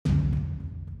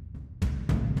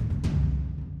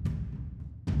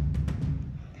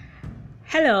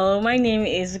Hello, my name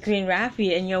is Queen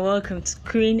Rafi and you're welcome to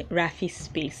Queen Rafi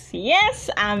Space. Yes,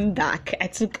 I'm back. I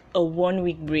took a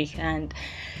 1-week break and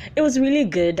it was really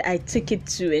good. I took it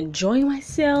to enjoy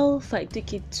myself. I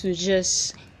took it to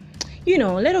just,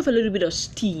 let off a little bit of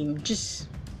steam. Just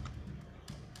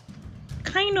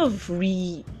kind of how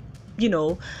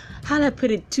do I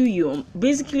put it to you?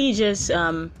 Basically just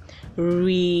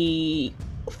refocus,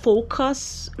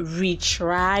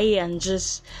 retry, and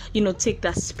just take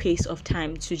that space of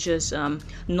time to just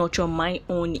nurture my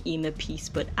own inner peace.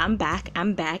 But I'm back.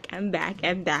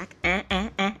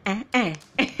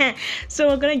 So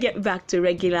we're gonna get back to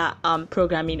regular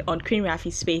programming on Queen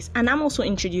Rafi Space, and I'm also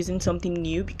introducing something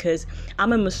new because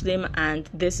I'm a Muslim and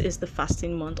this is the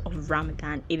fasting month of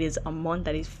Ramadan. It is a month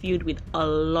that is filled with a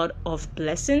lot of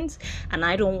blessings, and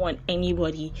I don't want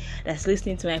anybody that's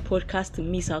listening to my podcast to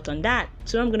miss out on that.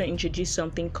 So I'm going to introduce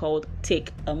something called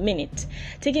Take a Minute.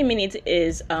 Take a Minute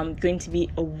is going to be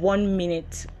a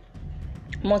 1-minute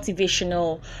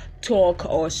motivational talk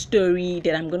or story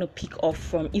that I'm going to pick off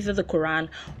from either the Quran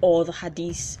or the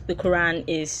Hadith. The Quran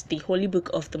is the holy book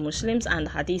of the Muslims and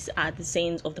the Hadith are the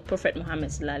sayings of the Prophet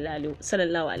Muhammad sallallahu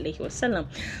alaihi wasallam.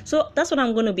 So that's what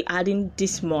I'm going to be adding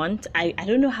this month. I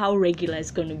don't know how regular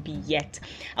it's going to be yet.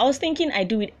 I was thinking I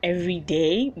do it every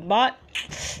day, but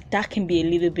that can be a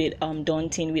little bit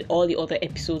daunting with all the other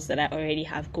episodes that I already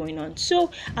have going on. So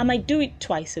I might do it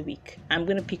twice a week. I'm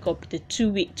going to pick up the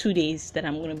 2 days that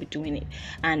I'm going to be doing it,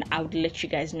 and I would let you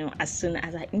guys know as soon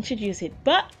as I introduce it.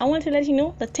 But I want to let you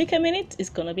know that Take a Minute is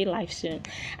going to be live soon.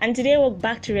 And today we're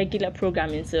back to regular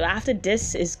programming. So after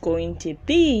this is going to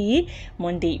be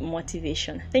Monday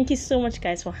Motivation. Thank you so much,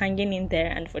 guys, for hanging in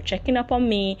there and for checking up on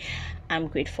me. I'm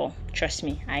grateful. Trust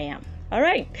me, I am. All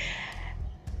right.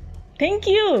 Thank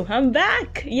you. I'm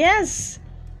back. Yes.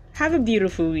 Have a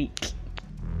beautiful week.